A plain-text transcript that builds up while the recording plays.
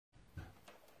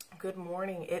Good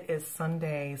morning. It is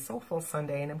Sunday, Soulful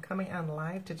Sunday, and I'm coming on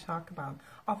live to talk about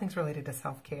all things related to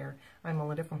self-care. I'm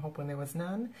Melinda from Hope When There Was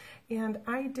None, and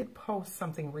I did post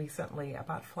something recently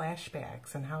about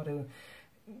flashbacks and how to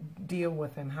deal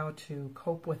with them, how to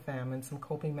cope with them, and some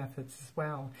coping methods as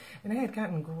well. And I had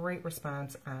gotten great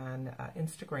response on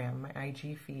Instagram, my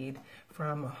IG feed,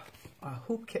 from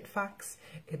Hoop Kit Fox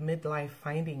at Midlife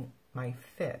Finding My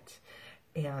Fit.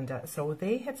 And so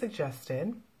they had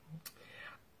suggested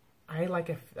I like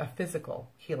a physical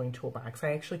healing toolbox.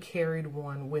 I actually carried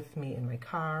one with me in my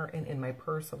car and in my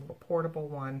purse, a little portable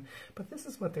one. But this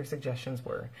is what their suggestions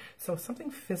were. So something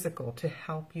physical to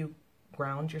help you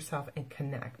ground yourself and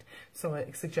connect. So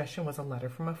a suggestion was a letter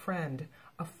from a friend,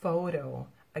 a photo,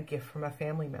 a gift from a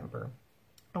family member.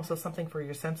 Also something for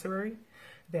your sensory,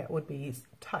 that would be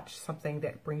touch, something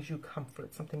that brings you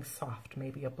comfort, something soft,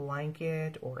 maybe a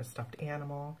blanket or a stuffed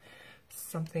animal.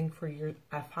 Something for your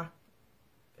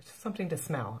something to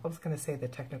smell. I was going to say the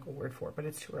technical word for it, but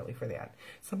it's too early for that.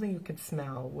 Something you could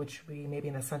smell, which would be maybe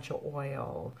an essential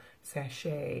oil,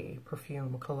 sachet,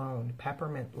 perfume, cologne,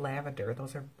 peppermint, lavender.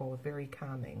 Those are both very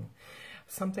calming.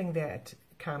 Something that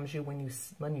calms you when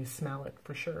you smell it,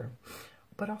 for sure.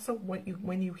 But also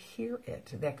when you hear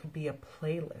it, that could be a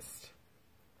playlist,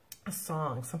 a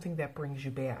song, something that brings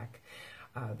you back.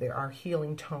 There are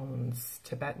healing tones,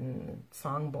 Tibetan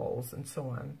song bowls, and so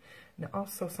on. Now,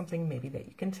 also something maybe that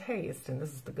you can taste, and this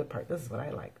is the good part, this is what I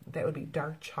like. That would be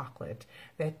dark chocolate.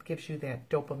 That gives you that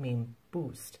dopamine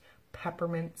boost.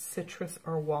 Peppermint, citrus,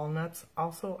 or walnuts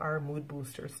also are mood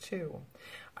boosters too.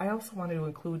 I also wanted to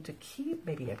include to keep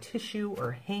maybe a tissue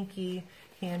or hanky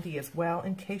handy as well,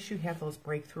 in case you have those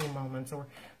breakthrough moments or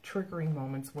triggering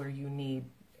moments where you need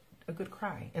a good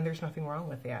cry, and there's nothing wrong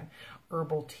with that.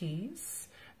 Herbal teas,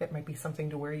 that might be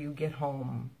something to where you get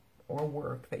home or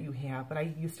work that you have, but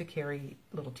I used to carry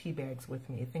little tea bags with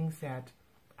me, things that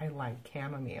I like,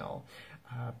 chamomile,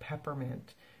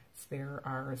 peppermint. So there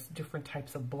are different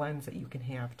types of blends that you can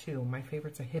have too. My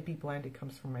favorite's a hippie blend. It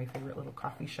comes from my favorite little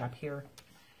coffee shop here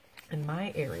in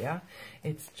my area.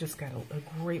 It's just got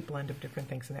a great blend of different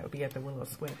things, and that would be at the Willow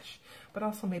Switch. But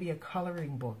also maybe a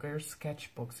coloring book or a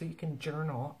sketchbook, so you can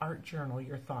journal, art journal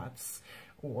your thoughts,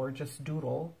 or just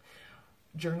doodle.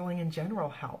 Journaling in general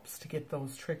helps to get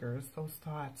those triggers, those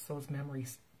thoughts, those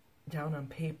memories down on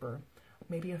paper.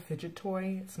 Maybe a fidget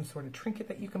toy, some sort of trinket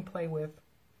that you can play with.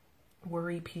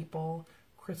 Worry people,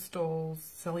 crystals,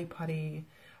 silly putty,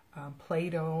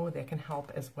 Play-Doh, that can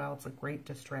help as well. It's a great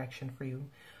distraction for you.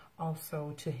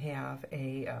 Also to have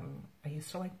I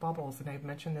used to like bubbles, and I've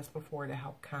mentioned this before, to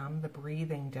help calm the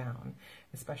breathing down,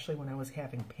 especially when I was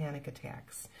having panic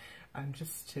attacks.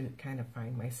 Just to kind of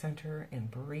find my center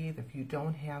and breathe. If you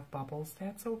don't have bubbles,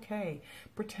 that's okay.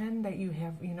 Pretend that you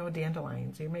have,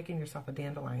 dandelions. You're making yourself a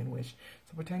dandelion wish.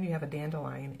 So pretend you have a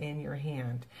dandelion in your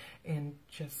hand, and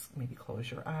just maybe close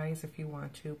your eyes if you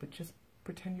want to, but just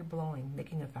pretend you're blowing,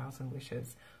 making 1,000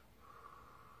 wishes.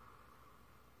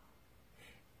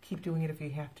 Keep doing it if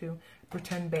you have to.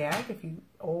 Pretend bag,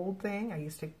 old thing. I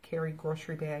used to carry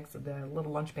grocery bags, the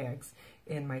little lunch bags,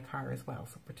 in my car as well.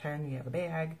 So pretend you have a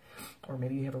bag, or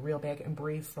maybe you have a real bag, and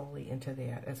breathe slowly into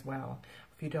that as well.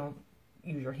 If you don't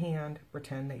use your hand,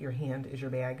 pretend that your hand is your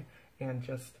bag, and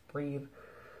just breathe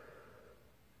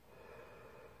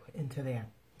into that.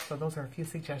 So those are a few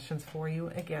suggestions for you.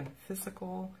 Again,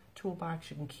 physical toolbox,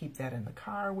 you can keep that in the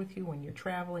car with you when you're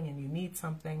traveling and you need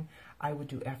something. I would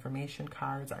do affirmation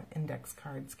cards on index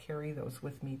cards, carry those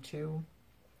with me too.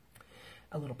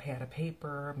 A little pad of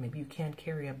paper, maybe you can't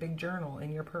carry a big journal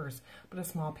in your purse, but a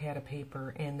small pad of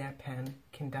paper and that pen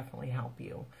can definitely help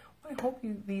you. Well, I hope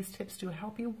these tips do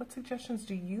help you. What suggestions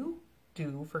do you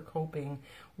do for coping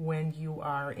when you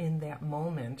are in that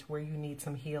moment where you need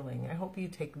some healing? I hope you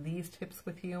take these tips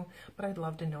with you, but I'd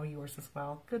love to know yours as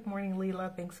well. Good morning,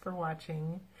 Leela. Thanks for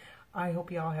watching. I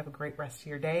hope you all have a great rest of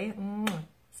your day.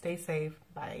 Stay safe.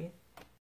 Bye.